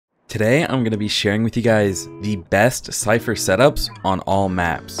Today I'm going to be sharing with you guys the best Cypher setups on all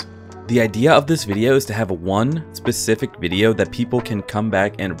maps. The idea of this video is to have one specific video that people can come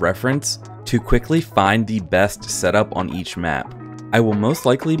back and reference to quickly find the best setup on each map. I will most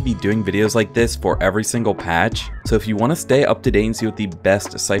likely be doing videos like this for every single patch, so if you want to stay up to date and see what the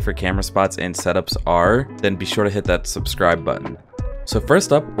best Cypher camera spots and setups are, then be sure to hit that subscribe button. So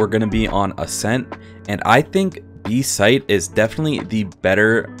first up, we're going to be on Ascent, and I think B site is definitely the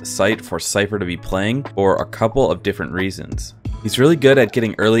better site for Cypher to be playing for a couple of different reasons. He's really good at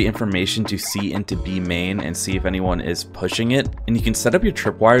getting early information to see into B main and see if anyone is pushing it, and you can set up your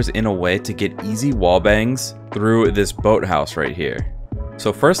tripwires in a way to get easy wall bangs through this boathouse right here.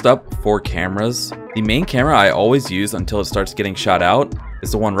 So first up, for cameras, the main camera I always use until it starts getting shot out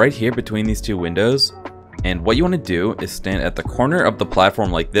is the one right here between these two windows, and what you want to do is stand at the corner of the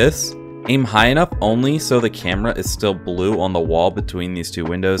platform like this. Aim high enough only so the camera is still blue on the wall between these two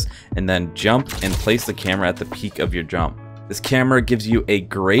windows, and then jump and place the camera at the peak of your jump. This camera gives you a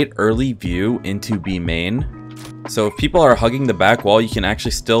great early view into B main. So if people are hugging the back wall, you can actually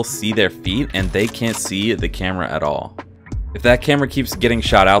still see their feet and they can't see the camera at all. If that camera keeps getting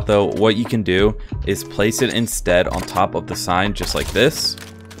shot out though, what you can do is place it instead on top of the sign just like this.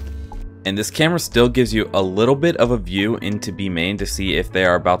 And this camera still gives you a little bit of a view into B main to see if they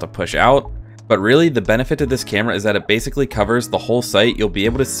are about to push out. But really, the benefit of this camera is that it basically covers the whole site. You'll be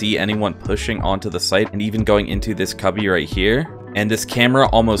able to see anyone pushing onto the site and even going into this cubby right here. And this camera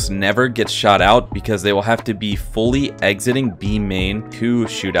almost never gets shot out because they will have to be fully exiting B main to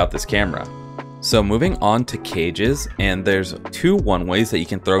shoot out this camera. So moving on to cages, and there's two one-ways that you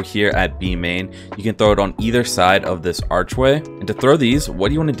can throw here at B main. You can throw it on either side of this archway, and to throw these,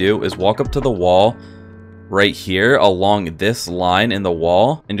 what you want to do is walk up to the wall right here along this line in the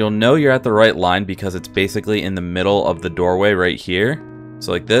wall, and you'll know you're at the right line because it's basically in the middle of the doorway right here.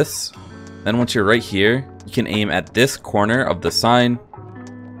 So like this. Then once you're right here, you can aim at this corner of the sign,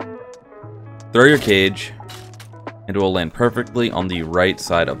 throw your cage, and it will land perfectly on the right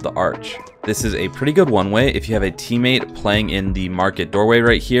side of the arch. This is a pretty good one way if you have a teammate playing in the market doorway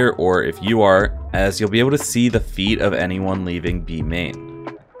right here, or if you are, as you'll be able to see the feet of anyone leaving B main.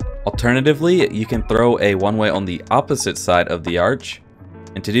 Alternatively, you can throw a one way on the opposite side of the arch,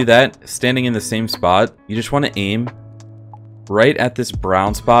 and to do that, standing in the same spot, you just want to aim right at this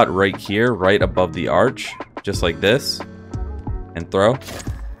brown spot right here, right above the arch, just like this, and throw.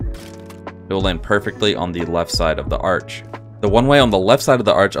 It will land perfectly on the left side of the arch. The one way on the left side of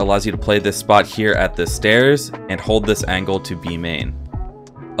the arch allows you to play this spot here at the stairs and hold this angle to B main.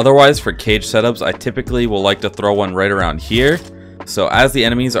 Otherwise, for cage setups, I typically will like to throw one right around here. So as the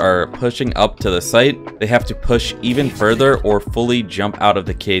enemies are pushing up to the site, they have to push even further or fully jump out of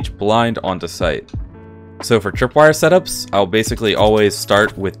the cage blind onto site. So for tripwire setups, I'll basically always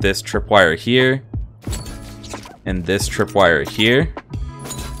start with this tripwire here and this tripwire here.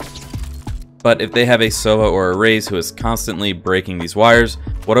 But if they have a Sova or a Raze who is constantly breaking these wires,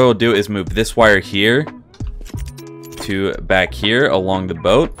 what I will do is move this wire here to back here along the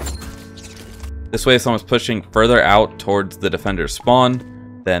boat. This way, if someone's pushing further out towards the defender's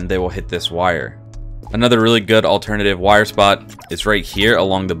spawn, then they will hit this wire. Another really good alternative wire spot is right here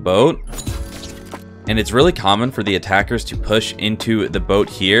along the boat. And it's really common for the attackers to push into the boat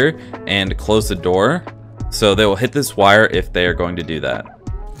here and close the door. So they will hit this wire if they are going to do that.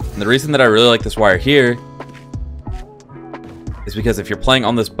 And the reason that I really like this wire here is because if you're playing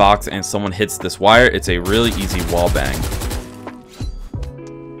on this box and someone hits this wire, it's a really easy wall bang.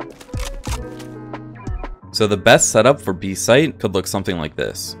 So the best setup for B site could look something like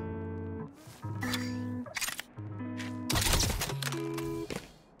this.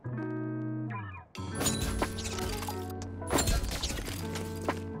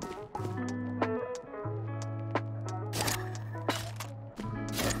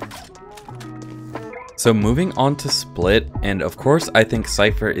 So moving on to split, and of course I think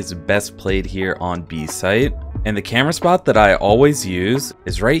Cypher is best played here on B site. And the camera spot that I always use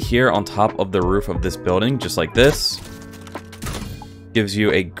is right here on top of the roof of this building, just like this. Gives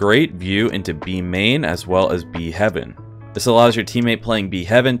you a great view into B main as well as B heaven. This allows your teammate playing B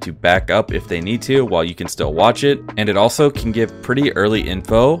heaven to back up if they need to while you can still watch it. And it also can give pretty early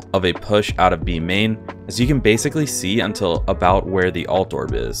info of a push out of B main, as you can basically see until about where the alt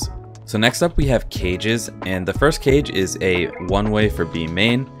orb is. So next up we have cages, and the first cage is a one way for B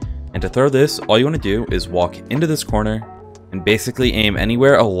main. And to throw this, all you want to do is walk into this corner and basically aim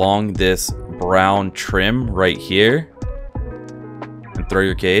anywhere along this brown trim right here and throw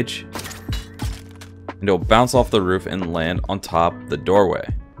your cage. And it'll bounce off the roof and land on top the doorway.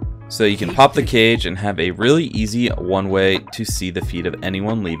 So you can pop the cage and have a really easy one way to see the feed of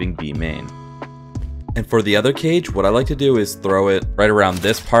anyone leaving B main. And for the other cage, what I like to do is throw it right around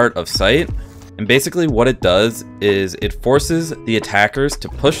this part of site. And basically what it does is it forces the attackers to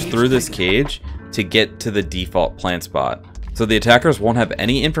push through this cage to get to the default plant spot. So the attackers won't have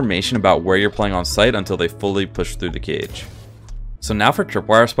any information about where you're playing on site until they fully push through the cage. So now for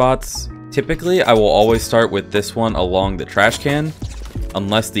tripwire spots, typically I will always start with this one along the trash can,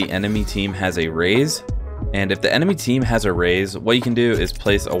 unless the enemy team has a raise. And if the enemy team has a raise, what you can do is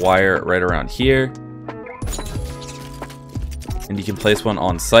place a wire right around here. And you can place one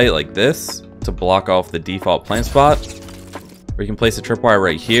on site like this to block off the default plant spot. Or you can place a tripwire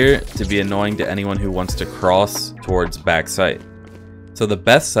right here to be annoying to anyone who wants to cross towards back site. So the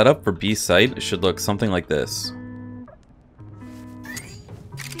best setup for B site should look something like this.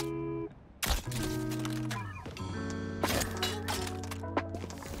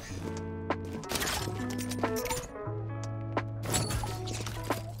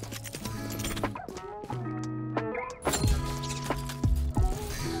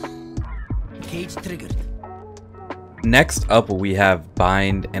 Cage triggered. Next up we have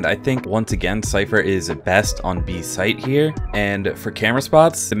bind, and I think once again Cypher is best on B site here. And for camera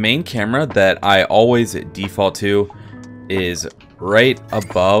spots, the main camera that I always default to is right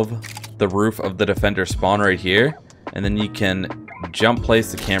above the roof of the defender spawn right here, and then you can jump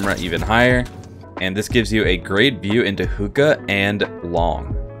place the camera even higher, and this gives you a great view into hookah and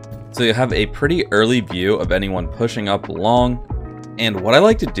long. So you have a pretty early view of anyone pushing up long. And what I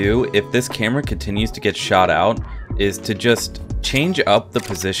like to do if this camera continues to get shot out is to just change up the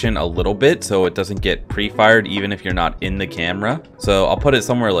position a little bit so it doesn't get pre-fired even if you're not in the camera. So I'll put it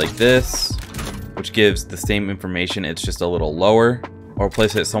somewhere like this, which gives the same information, it's just a little lower. Or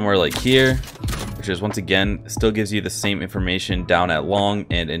place it somewhere like here, which is once again still gives you the same information down at long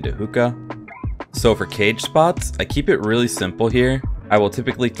and into hookah. So for cage spots, I keep it really simple here. I will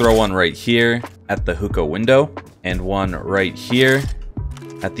typically throw one right here at the hookah window and one right here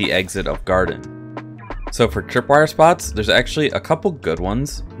at the exit of garden. So for tripwire spots, there's actually a couple good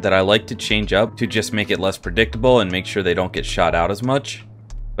ones that I like to change up to just make it less predictable and make sure they don't get shot out as much.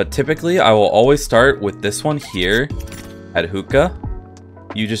 But typically I will always start with this one here at hookah.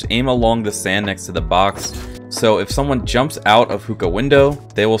 You just aim along the sand next to the box. So if someone jumps out of hookah window,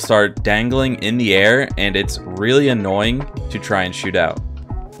 they will start dangling in the air, and it's really annoying to try and shoot out.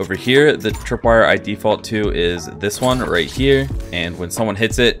 Over here, the tripwire I default to is this one right here, and when someone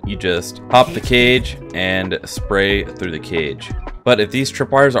hits it, you just pop the cage and spray through the cage. But if these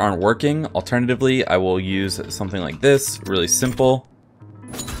tripwires aren't working, alternatively, I will use something like this, really simple.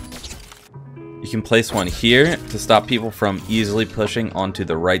 You can place one here to stop people from easily pushing onto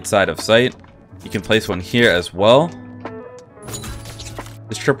the right side of site. You can place one here as well.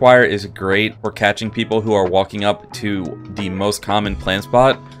 This tripwire is great for catching people who are walking up to the most common plant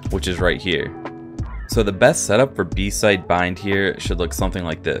spot, which is right here. So the best setup for B site bind here should look something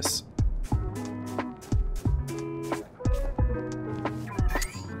like this.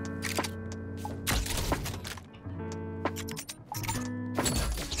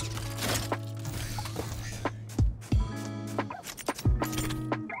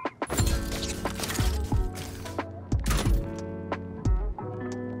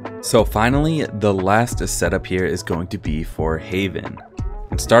 So finally, the last setup here is going to be for Haven.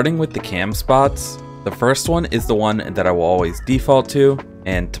 And starting with the cam spots, the first one is the one that I will always default to.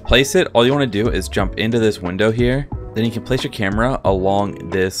 And to place it, all you want to do is jump into this window here. Then you can place your camera along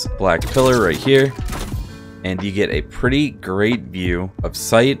this black pillar right here. And you get a pretty great view of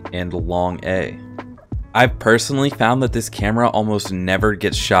site and long A. I've personally found that this camera almost never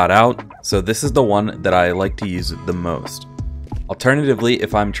gets shot out, so this is the one that I like to use the most. Alternatively,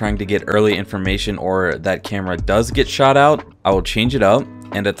 if I'm trying to get early information or that camera does get shot out, I will change it up,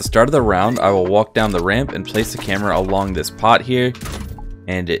 and at the start of the round, I will walk down the ramp and place the camera along this pot here,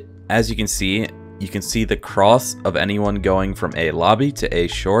 and as you can see the cross of anyone going from A lobby to A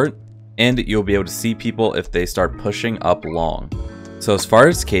short, and you'll be able to see people if they start pushing up long. So as far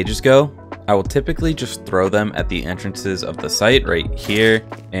as cages go, I will typically just throw them at the entrances of the site right here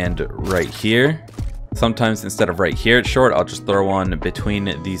and right here. Sometimes instead of right here at short, I'll just throw one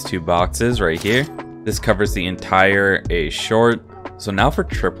between these two boxes right here. This covers the entire A short. So now for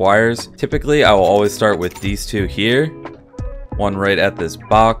tripwires, typically I will always start with these two here. One right at this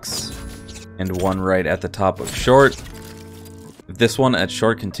box and one right at the top of short. If this one at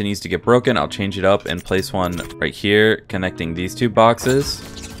short continues to get broken, I'll change it up and place one right here connecting these two boxes.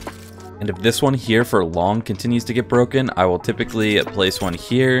 And if this one here for long continues to get broken, I will typically place one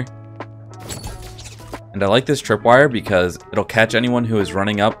here And I like this tripwire because it'll catch anyone who is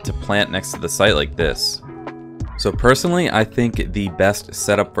running up to plant next to the site like this. So personally, I think the best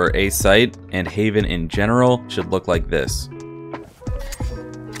setup for a site and Haven in general should look like this.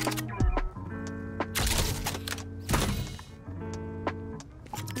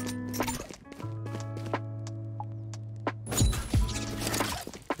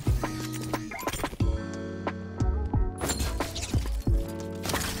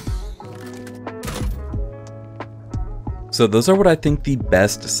 So those are what I think the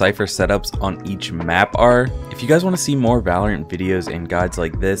best Cypher setups on each map are. If you guys want to see more Valorant videos and guides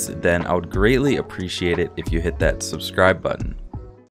like this, then I would greatly appreciate it if you hit that subscribe button.